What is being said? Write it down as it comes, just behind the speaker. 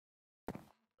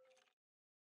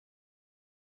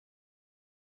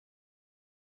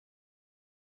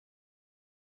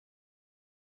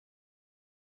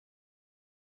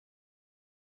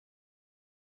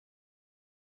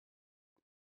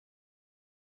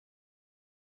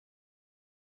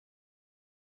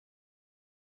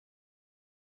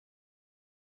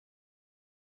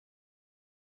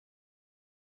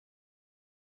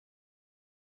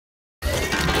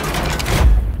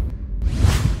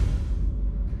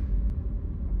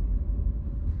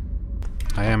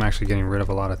I am actually getting rid of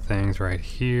a lot of things right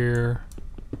here.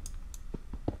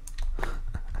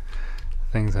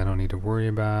 Things I don't need to worry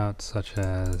about, such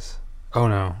as... Oh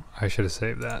no, I should have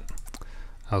saved that.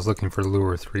 I was looking for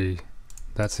lure 3.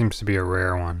 That seems to be a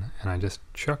rare one, and I just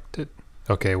chucked it.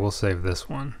 Okay, we'll save this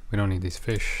one. We don't need these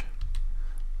fish.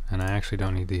 And I actually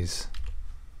don't need these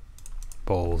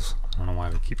bowls. I don't know why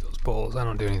we keep those bowls. I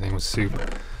don't do anything with soup. It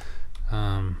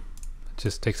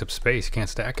just takes up space. You can't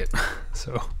stack it.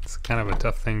 So it's kind of a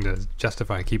tough thing to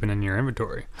justify keeping in your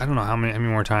inventory. I don't know how many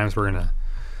more times we're gonna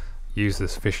use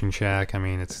this fishing shack. I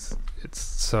mean, it's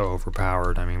so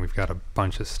overpowered. I mean, we've got a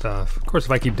bunch of stuff. Of course,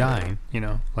 if I keep dying, you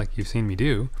know, like you've seen me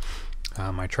do,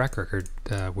 my track record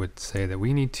would say that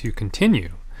we need to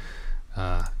continue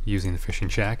using the fishing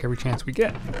shack every chance we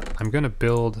get. I'm gonna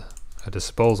build a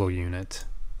disposal unit,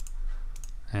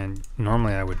 and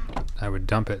normally I would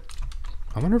dump it.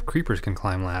 I wonder if creepers can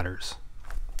climb ladders.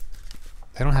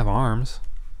 They don't have arms.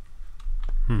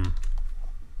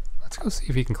 Let's go see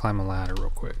if he can climb a ladder real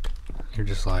quick. You're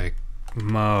just like,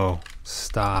 Mo,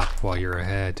 stop while you're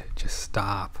ahead. Just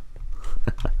stop.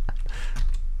 You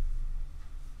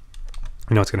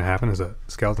know what's gonna happen is a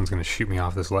skeleton's gonna shoot me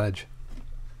off this ledge.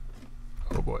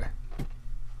 Oh boy.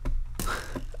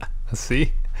 Let's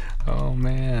see. Oh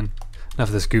man. Enough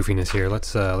of this goofiness here.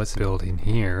 Let's build in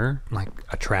here like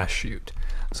a trash chute.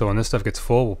 So when this stuff gets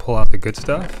full, we'll pull out the good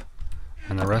stuff,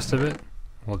 and the rest of it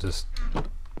we'll just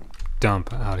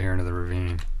dump out here into the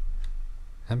ravine.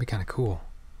 That'd be kind of cool.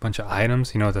 Bunch of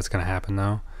items. You know what that's gonna happen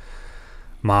though?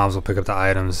 Mobs will pick up the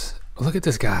items. Look at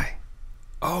this guy.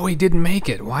 Oh, he didn't make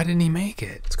it. Why didn't he make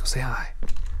it? Let's go say hi.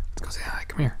 Let's go say hi.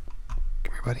 Come here.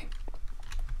 Come here, buddy.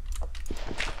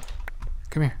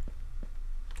 Come here.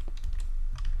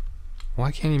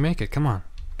 Why can't he make it? Come on.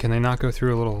 Can they not go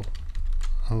through a little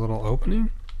opening?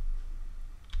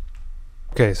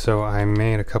 Okay, so I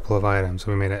made a couple of items.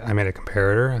 I made a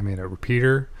comparator, I made a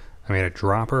repeater, I made a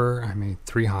dropper, I made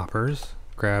 3 hoppers.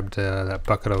 Grabbed that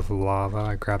bucket of lava.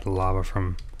 I grabbed the lava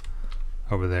from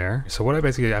over there. So what I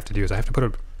basically have to do is I have to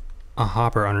put a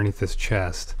hopper underneath this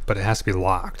chest, but it has to be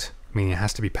locked, meaning it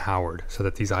has to be powered so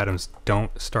that these items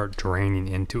don't start draining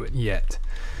into it yet.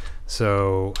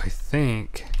 So I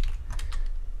think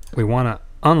we want to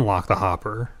unlock the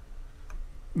hopper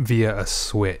via a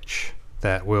switch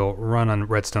that will run a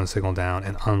redstone signal down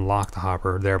and unlock the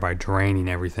hopper, thereby draining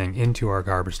everything into our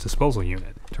garbage disposal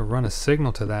unit. To run a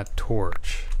signal to that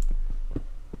torch,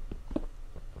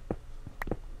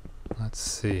 let's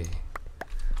see,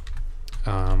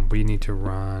 we need to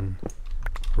run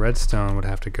redstone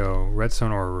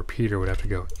or a repeater would have to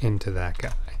go into that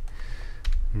guy.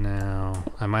 Now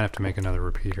I might have to make another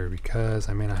repeater because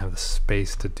I may not have the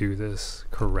space to do this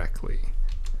correctly.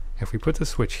 If we put the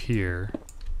switch here,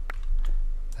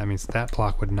 that means that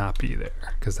block would not be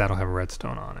there because that'll have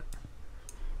redstone on it.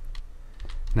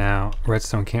 Now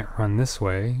redstone can't run this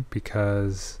way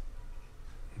because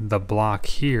the block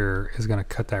here is going to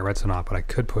cut that redstone off, but I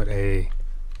could put a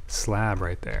slab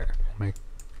right there. We'll make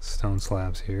stone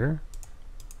slabs here.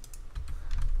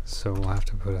 So we'll have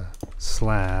to put a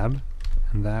slab,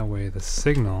 and that way the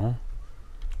signal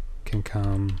can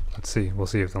come. Let's see, we'll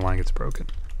see if the line gets broken.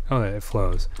 Oh, it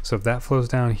flows. So if that flows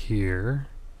down here,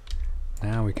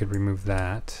 now we could remove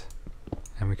that,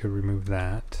 and we could remove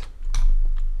that.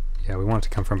 Yeah, we want it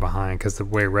to come from behind because the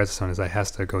way redstone is, it has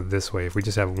to go this way. If we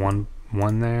just have one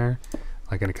there,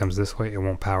 like, and it comes this way, it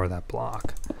won't power that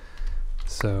block.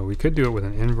 So we could do it with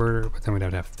an inverter, but then we'd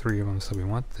have to have 3 of them. So we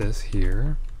want this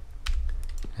here.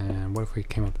 And what if we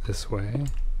came up this way?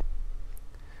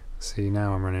 See,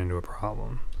 now I'm running into a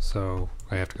problem. So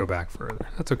I have to go back further.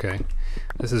 That's okay.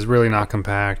 This is really not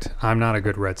compact. I'm not a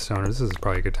good redstoner. This is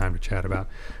probably a good time to chat about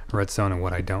redstone and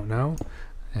what I don't know.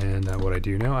 And what I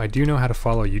do know. I do know how to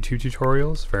follow YouTube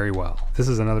tutorials very well. This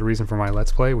is another reason for my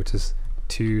Let's Play, which is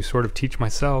to sort of teach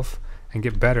myself and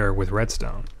get better with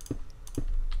redstone.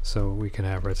 So we can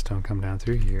have redstone come down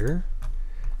through here.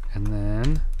 And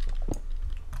then...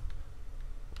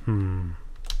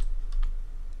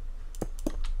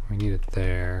 we need it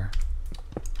there.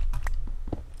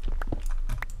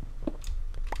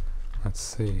 Let's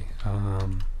see.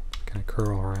 Can I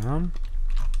curl around?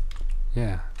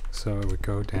 Yeah. So it would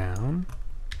go down.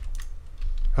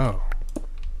 Oh.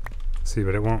 See,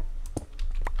 but it won't.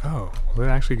 Oh, will it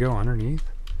actually go underneath?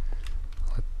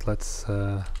 Let's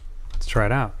try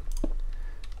it out.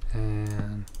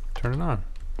 And turn it on.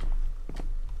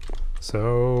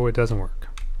 So it doesn't work.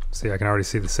 See, I can already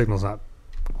see the signal's not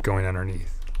going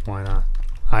underneath. Why not?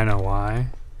 I know why.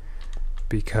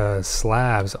 Because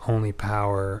slabs only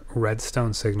power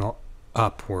redstone signal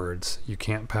upwards. You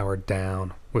can't power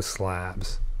down with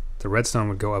slabs. The redstone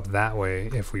would go up that way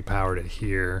if we powered it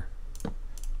here.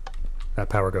 That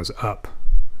power goes up.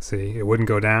 See, it wouldn't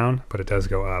go down, but it does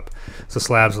go up. So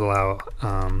slabs allow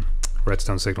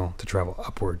redstone signal to travel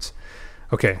upwards.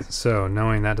 Okay, so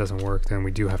knowing that doesn't work, then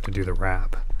we do have to do the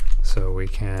wrap. So we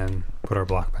can put our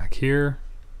block back here,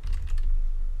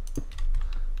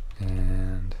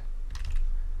 and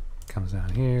it comes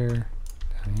down here,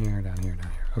 down here, down here,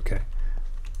 down here. Okay.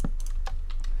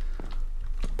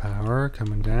 Power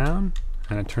coming down,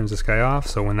 and it turns this guy off.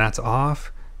 So when that's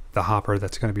off, the hopper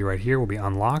that's going to be right here will be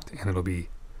unlocked, and it'll be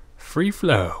free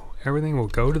flow. Everything will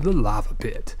go to the lava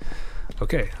pit.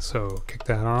 Okay, so kick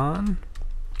that on.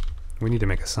 We need to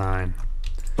make a sign.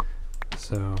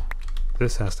 So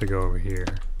this has to go over here,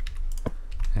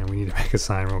 and we need to make a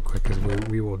sign real quick because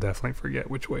we will definitely forget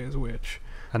which way is which.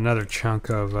 Another chunk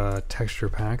of texture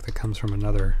pack that comes from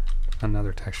another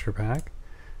texture pack.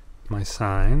 My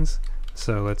signs.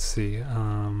 So let's see.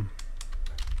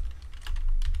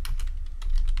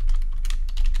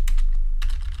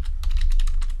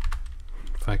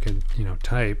 If I could, you know,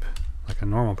 type like a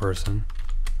normal person.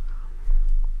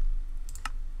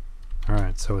 All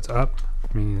right, so it's up,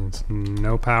 means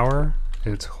no power.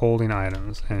 It's holding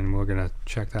items, and we're gonna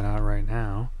check that out right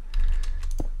now.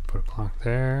 Put a block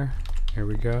there. Here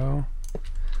we go.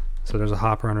 So there's a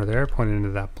hopper under there pointed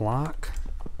into that block.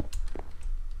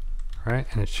 Right,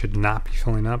 and it should not be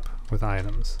filling up with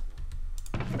items.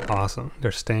 Awesome,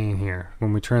 they're staying here.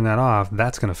 When we turn that off,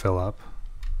 that's gonna fill up,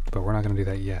 but we're not gonna do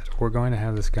that yet. We're going to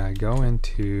have this guy go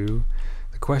into,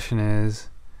 the question is,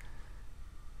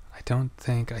 I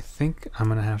think I'm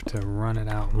gonna have to run it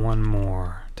out one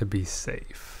more to be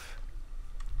safe.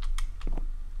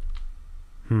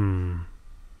 I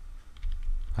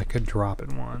could drop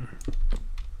it one.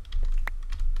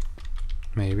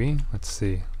 Maybe, let's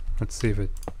see. Let's see if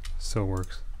it still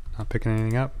works. Not picking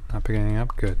anything up, not picking anything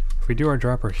up, good. If we do our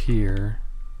dropper here,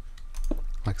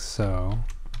 like so,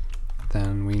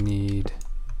 then we need,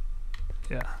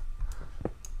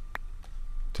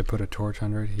 to put a torch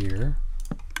under it here.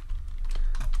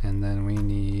 And then we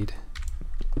need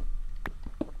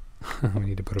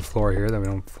to put a floor here that we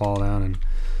don't fall down and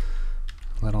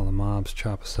let all the mobs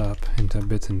chop us up into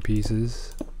bits and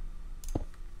pieces.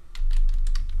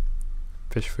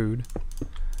 Fish food.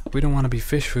 We don't want to be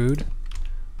fish food.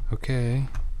 Okay.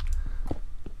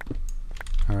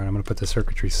 Alright, I'm going to put the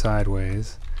circuitry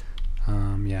sideways.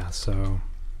 So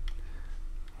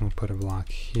we'll put a block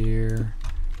here,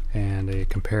 and a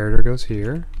comparator goes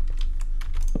here.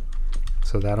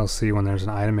 So that'll see when there's an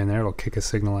item in there, it'll kick a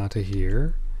signal out to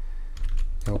here.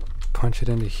 It'll punch it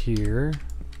into here.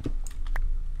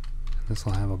 This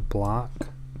will have a block.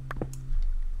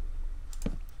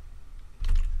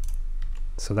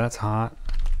 So that's hot,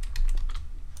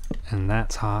 and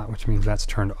that's hot, which means that's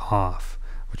turned off,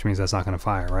 which means that's not going to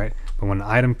fire, right? But when an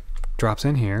item drops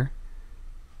in here,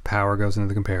 power goes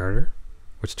into the comparator,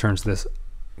 which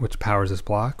powers this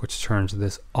block, which turns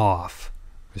this off,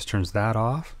 which turns that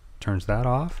off, turns that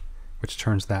off, which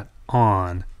turns that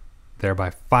on,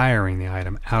 thereby firing the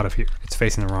item out of here. It's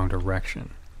facing the wrong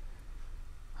direction.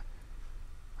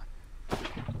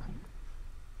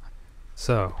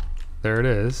 So there it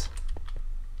is.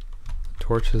 The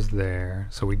torch is there.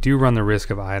 So we do run the risk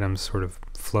of items sort of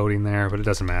floating there, but it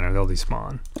doesn't matter, they'll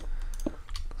despawn. So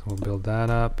we'll build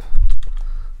that up.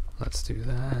 Let's do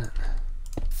that.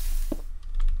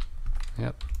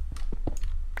 Yep.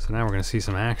 So now we're going to see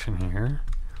some action here.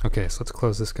 Okay, so let's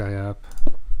close this guy up.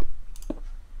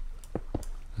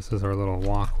 This is our little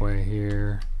walkway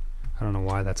here. I don't know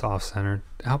why that's off-centered.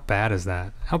 How bad is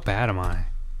that? How bad am I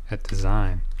at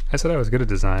design? I said I was good at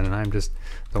design, and I'm just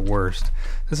the worst.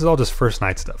 This is all just first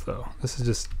night stuff, though. This is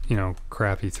just, you know,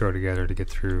 crap you throw together to get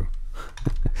through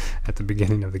at the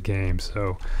beginning of the game.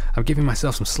 So I'm giving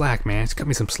myself some slack, man. Just cut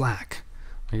me some slack.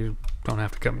 You don't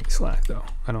have to cut me slack, though.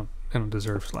 I don't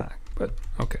deserve slack, but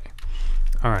okay.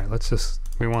 All right,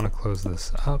 we want to close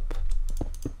this up,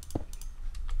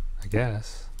 I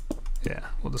guess. Yeah,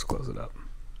 we'll just close it up.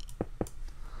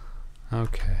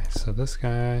 Okay, so this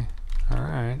guy, all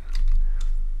right.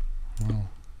 Well,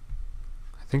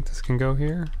 I think this can go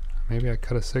here. Maybe I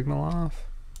cut a signal off.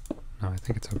 No, I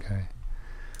think it's okay.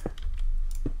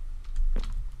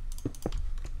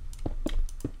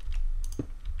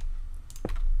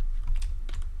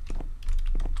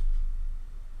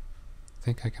 I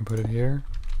think I can put it here.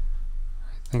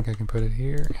 I think I can put it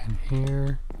here, and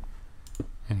here,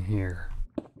 and here.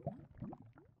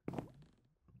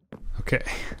 Okay.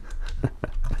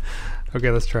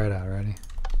 Okay, let's try it out. Ready?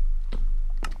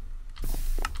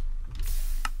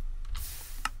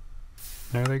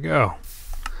 There they go.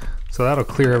 So So that'll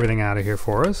clear everything out of here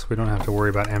for us. We don't have to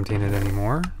worry about emptying it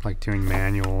anymore, like doing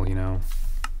manual, you know,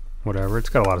 whatever. It's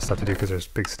got a lot of stuff to do because there's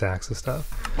big stacks of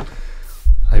stuff.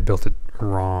 I built it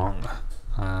wrong.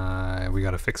 We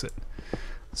got to fix it.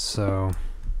 So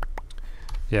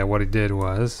yeah, what I did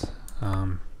was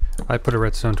I put a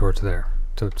redstone torch there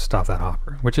to stop that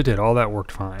hopper, which it did. All that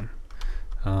worked fine.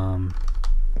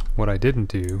 What I didn't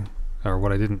do, or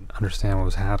what I didn't understand what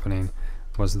was happening,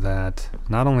 was that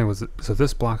not only was it, so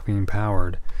this block being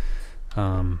powered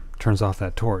turns off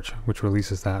that torch, which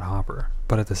releases that hopper,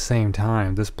 but at the same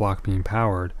time this block being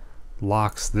powered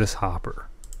locks this hopper.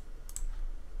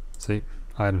 See,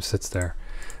 item sits there,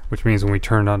 which means when we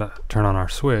turn on our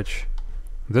switch,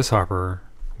 this hopper,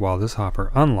 while this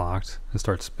hopper unlocked and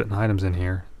starts spitting items in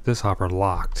here, this hopper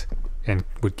locked and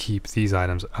would keep these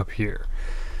items up here.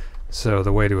 So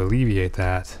the way to alleviate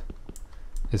that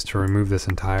is to remove this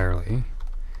entirely,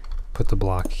 put the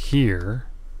block here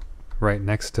right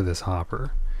next to this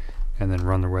hopper, and then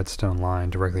run the redstone line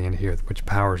directly into here, which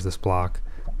powers this block,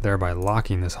 thereby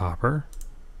locking this hopper.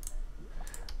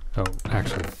 Oh,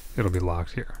 actually, it'll be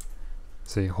locked here.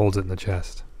 See, it holds it in the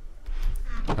chest.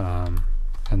 And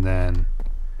then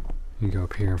you go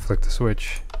up here and flick the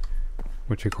switch,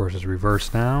 which of course is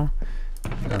reversed now.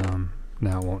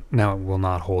 Now it will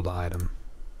not hold the item.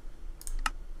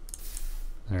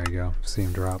 There you go. See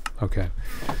him drop. Okay.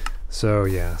 So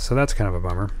yeah, so that's kind of a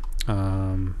bummer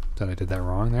that I did that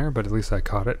wrong there, but at least I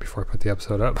caught it before I put the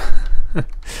episode up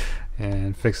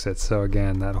and fixed it. So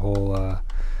again, that whole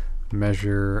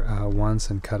measure once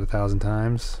and cut 1,000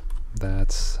 times,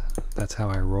 that's how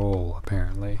I roll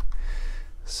apparently.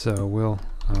 So we'll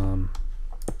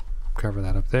cover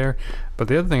that up there. But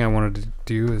the other thing I wanted to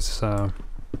do is I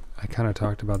kind of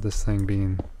talked about this thing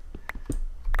being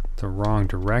the wrong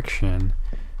direction,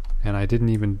 and I didn't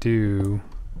even do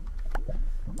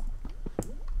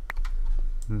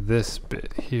this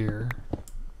bit here.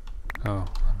 Oh,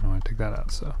 I don't know, I took that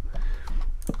out.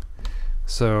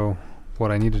 So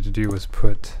what I needed to do was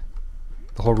put,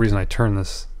 the whole reason I turned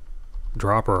this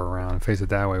dropper around and face it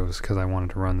that way was because I wanted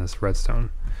to run this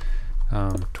redstone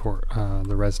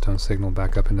the redstone signal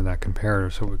back up into that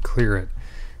comparator so it would clear it.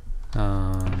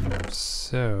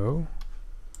 So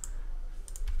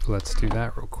let's do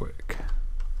that real quick.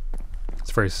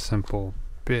 It's a very simple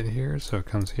bit here, so it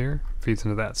comes here, feeds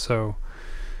into that. So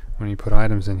when you put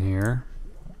items in here,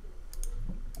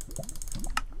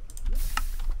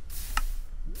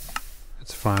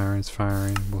 it's firing,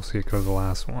 we'll see it go to the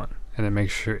last one, and it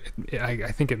makes sure,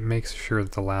 I think it makes sure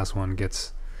that the last one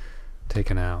gets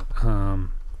taken out.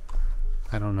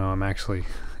 I don't know, I'm actually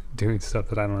doing stuff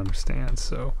that I don't understand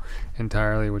so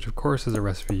entirely, which of course is a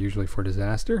recipe usually for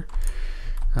disaster.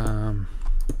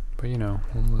 But you know,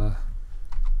 we'll,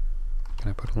 can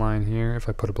I put a line here? If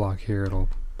I put a block here, it'll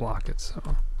block it,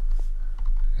 so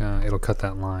it'll cut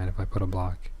that line if I put a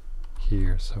block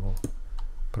here. So we'll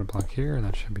put a block here and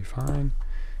that should be fine.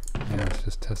 And let's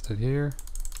just test it here.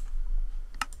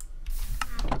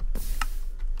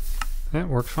 Yeah, it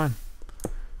works fine.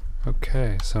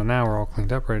 Okay, so now we're all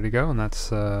cleaned up, ready to go, and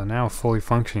that's now fully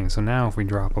functioning. So now if we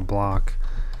drop a block,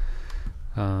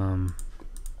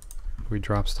 we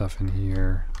drop stuff in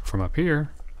here from up here,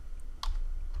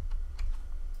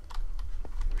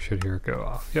 we should hear it go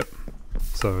off. Yep.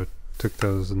 So it took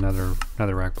those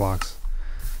netherrack blocks,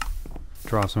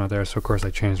 drops them out there. So of course I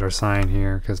changed our sign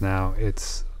here because now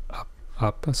it's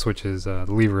up, switches, the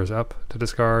lever is up to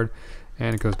discard,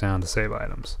 and it goes down to save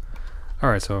items.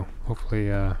 Alright, so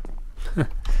hopefully,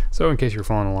 so in case you're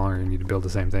following along or you need to build the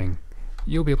same thing,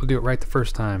 you'll be able to do it right the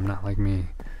first time, not like me,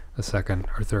 the second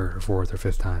or third or fourth or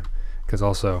fifth time. Because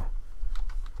also,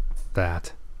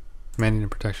 that, Manning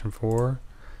and Protection 4,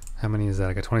 how many is that?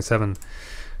 I got 27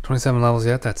 levels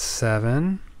yet, that's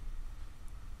 7.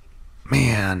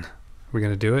 Man, are we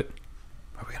going to do it?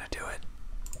 Are we going to do it?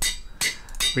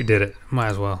 We did it, might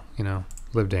as well, you know,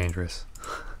 live dangerous.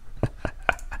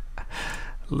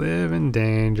 Living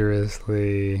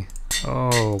dangerously.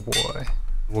 Oh boy.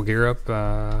 We'll gear up,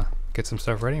 get some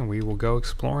stuff ready, and we will go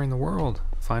exploring the world.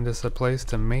 Find us a place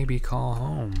to maybe call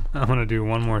home. I want to do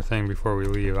one more thing before we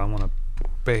leave. I want to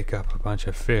bake up a bunch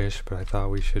of fish, but I thought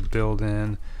we should build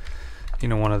in, you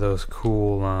know, one of those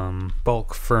cool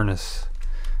bulk furnace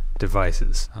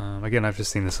devices. Again, I've just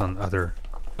seen this on other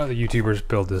YouTubers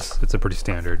build this. It's a pretty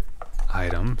standard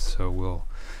item, so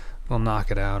we'll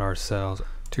knock it out ourselves.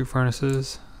 2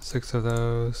 furnaces, 6 of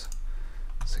those,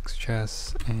 6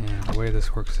 chests, and the way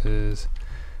this works is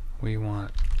we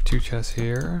want 2 chests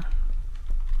here.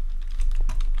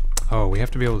 Oh, we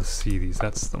have to be able to see these,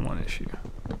 that's the one issue.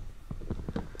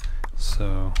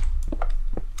 So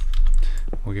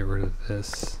we'll get rid of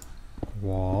this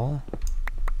wall,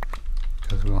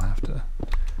 because we'll have to,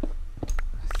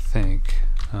 I think.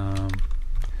 So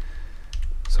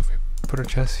if we put our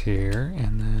chest here,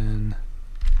 and then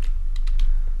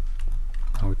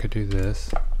we could do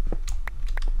this.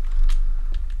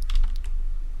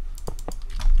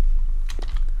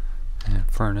 And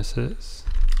furnaces.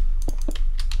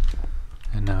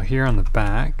 And now here on the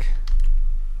back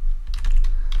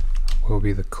will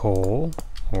be the coal,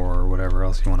 or whatever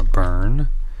else you want to burn.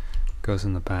 Goes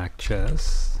in the back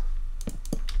chest.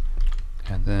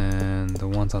 And then the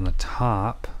ones on the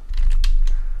top.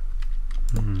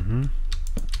 And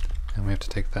we have to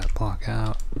take that block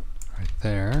out right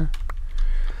there.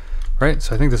 Right,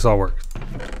 so I think this all works.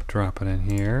 Drop it in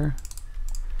here.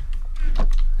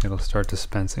 It'll start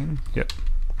dispensing. Yep.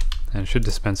 And it should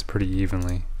dispense pretty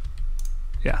evenly.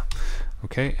 Yeah.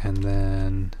 Okay, and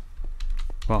then,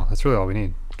 well, that's really all we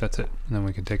need. That's it. And then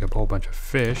we can take a whole bunch of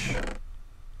fish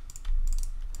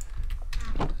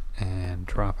and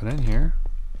drop it in here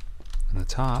in the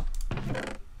top.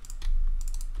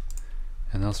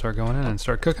 And they'll start going in and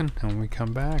start cooking. And when we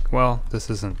come back, well, this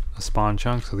isn't a spawn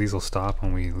chunk, so these will stop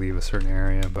when we leave a certain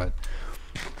area, but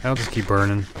they'll just keep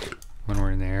burning when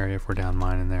we're in the area, if we're down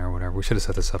mining there or whatever. We should have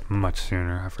set this up much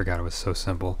sooner. I forgot it was so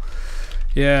simple.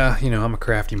 Yeah, you know, I'm a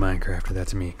crafty Minecrafter.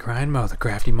 That's me. CryinMo, the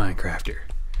crafty Minecrafter.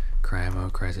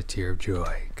 CryinMo cries a tear of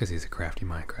joy because he's a crafty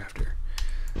Minecrafter.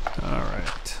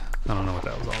 Alright. I don't know what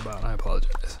that was all about. I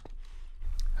apologize.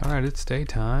 Alright, it's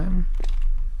daytime.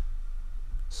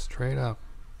 Straight up.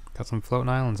 Got some floating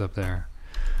islands up there.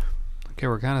 Okay,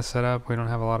 we're kind of set up. We don't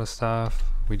have a lot of stuff.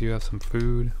 We do have some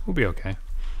food. We'll be okay.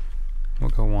 We'll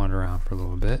go wander around for a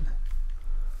little bit.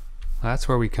 That's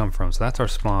where we come from. So that's our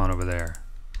spawn over there.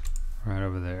 Right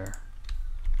over there.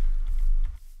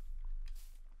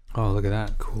 Oh, look at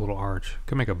that. Cool little arch.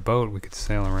 Could make a boat. We could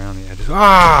sail around the edges.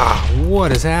 Ah!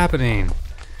 What is happening?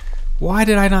 Why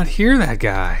did I not hear that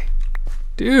guy?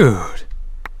 Dude!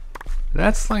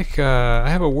 That's like, I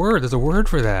have a word. There's a word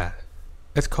for that.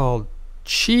 It's called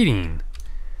cheating.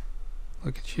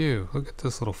 Look at you. Look at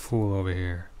this little fool over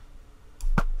here.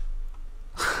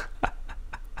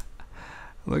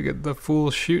 Look at the fool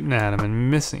shooting at him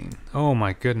and missing. Oh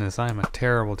my goodness, I am a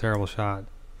terrible, terrible shot.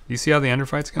 You see how the Ender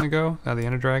fight's gonna go? How the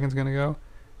Ender Dragon's gonna go?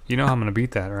 You know how I'm gonna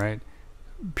beat that, right?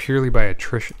 Purely by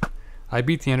attrition. I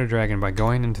beat the Ender Dragon by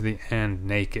going into the end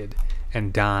naked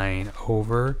and dying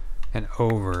over and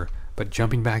over, but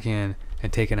jumping back in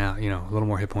and taking out, you know, a little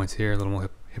more hit points here, a little more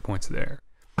hit points there.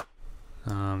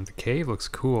 The cave looks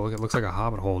cool. It looks like a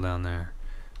hobbit hole down there.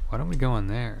 Why don't we go in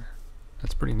there?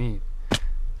 That's pretty neat.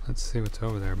 Let's see what's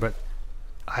over there. But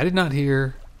I did not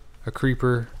hear a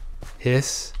creeper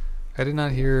hiss. I did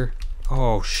not hear...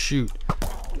 Oh, shoot.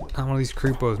 Not one of these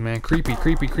creepos, man. Creepy,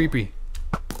 creepy, creepy.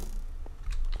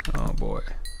 Oh, boy.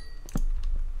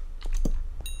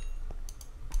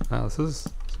 Wow, this is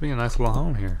being a nice little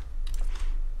home here.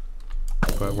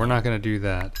 But we're not going to do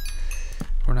that.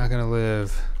 We're not going to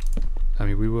live... I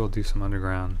mean, we will do some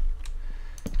underground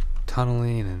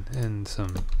tunneling and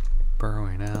some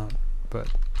burrowing out. But,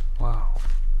 wow.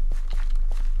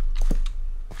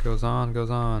 Goes on, goes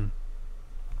on.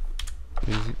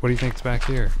 What do you think's back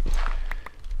here?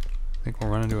 I think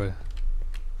we'll run into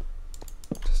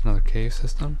just another cave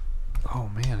system.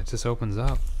 Oh man, it just opens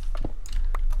up.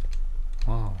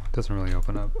 Wow, it doesn't really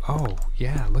open up. Oh,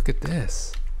 yeah, look at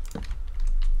this.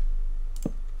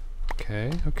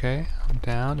 Okay, okay, I'm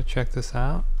down to check this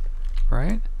out,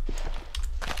 right?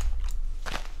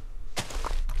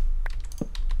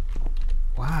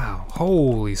 Wow,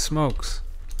 holy smokes.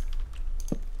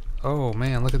 Oh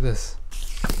man, look at this.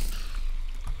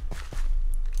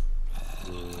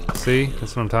 See,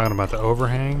 that's what I'm talking about, the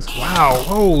overhangs. Wow,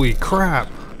 holy crap.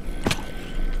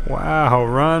 Wow,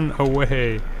 run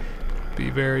away.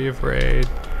 Be very afraid.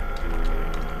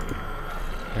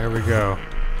 There we go.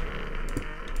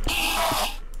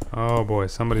 Oh boy,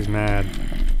 somebody's mad.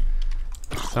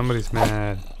 Somebody's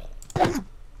mad.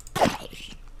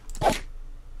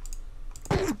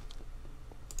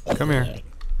 Come here.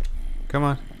 Come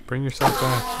on, bring yourself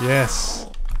back. Yes,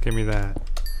 give me that.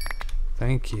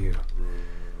 Thank you.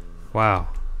 Wow,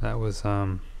 that was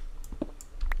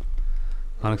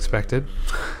unexpected.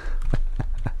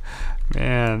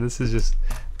 Man, this is just...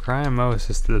 CryinMo is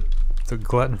just the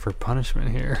glutton for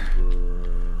punishment here.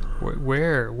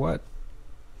 Where? What?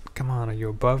 Come on, are you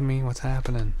above me? What's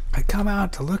happening? I come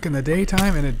out to look in the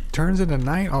daytime and it turns into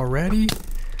night already?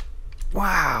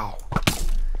 Wow.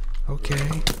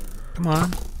 Okay. Come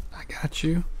on. I got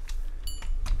you.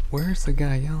 Where's the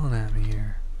guy yelling at me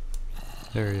here?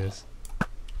 There he is.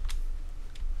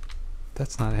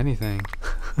 That's not anything.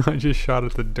 I just shot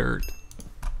at the dirt.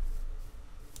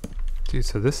 Dude,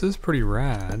 so this is pretty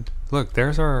rad. Look,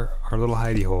 there's our little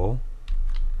hidey hole.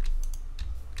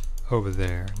 Over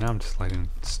there. Now I'm just lighting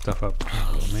stuff up.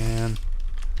 Oh, man.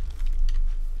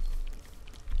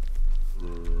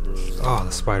 Oh,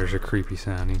 the spiders are creepy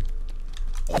sounding.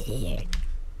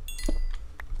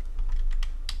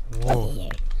 Whoa.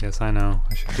 Yes, I know.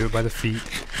 I should do it by the feet.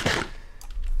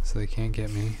 So they can't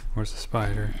get me. Where's the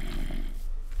spider?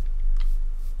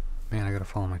 Man, I gotta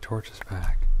follow my torches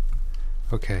back.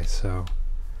 Okay, so...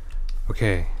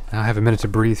 Okay, now I have a minute to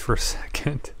breathe for a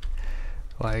second.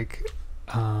 Like,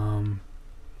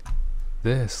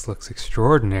 this looks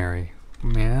extraordinary,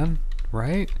 man,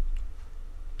 right?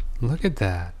 Look at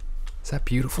that. Is that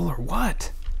beautiful or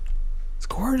what? It's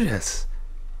gorgeous.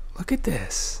 Look at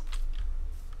this.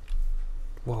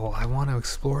 Well, I want to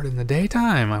explore it in the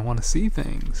daytime. I want to see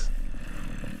things.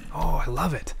 Oh, I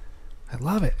love it. I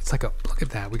love it. It's like a, look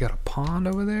at that. We got a pond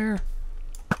over there.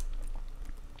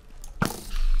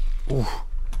 Ooh,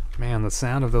 man, the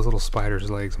sound of those little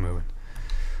spiders' legs moving.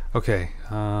 Okay,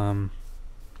 wow,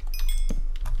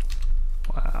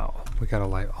 we gotta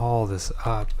light all this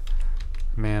up.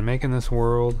 Man, making this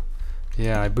world,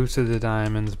 yeah, I boosted the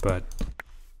diamonds, but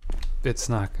it's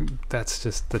not, that's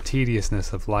just the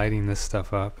tediousness of lighting this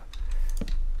stuff up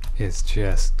is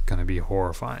just gonna be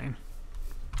horrifying.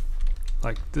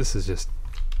 Like, this is just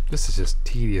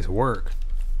tedious work.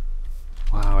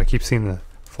 Wow, I keep seeing the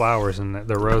flowers and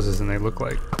the roses, and they look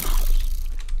like,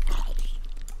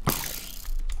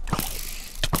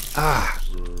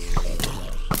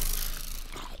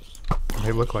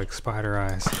 they look like spider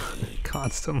eyes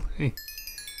constantly.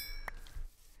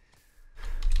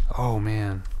 Oh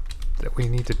man, that we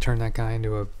need to turn that guy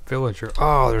into a villager.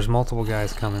 Oh, there's multiple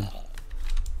guys coming.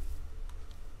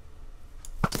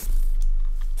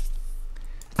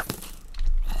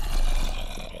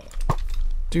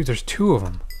 Dude, there's 2 of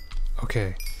them.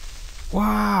 Okay.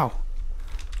 Wow.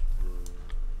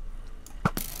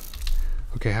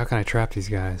 Okay, how can I trap these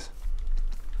guys?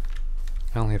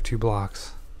 I only have 2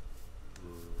 blocks.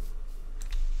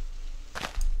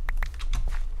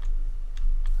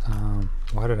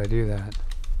 Why did I do that?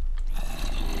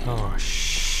 Oh,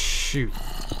 shoot.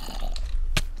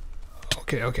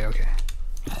 Okay, okay, okay.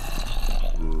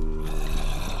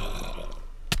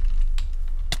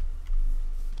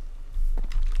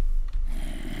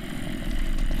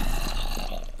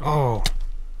 Oh.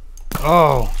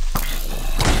 Oh.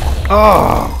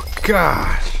 Oh,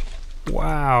 gosh.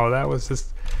 Wow, that was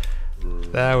just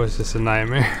a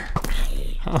nightmare.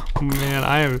 Oh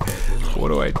man, what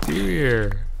do I do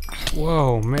here?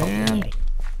 Whoa, man.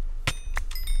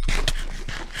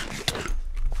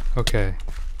 Okay.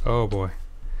 Oh boy.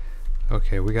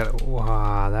 Okay, we got,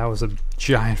 wow, that was a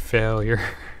giant failure.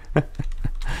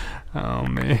 Oh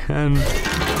man.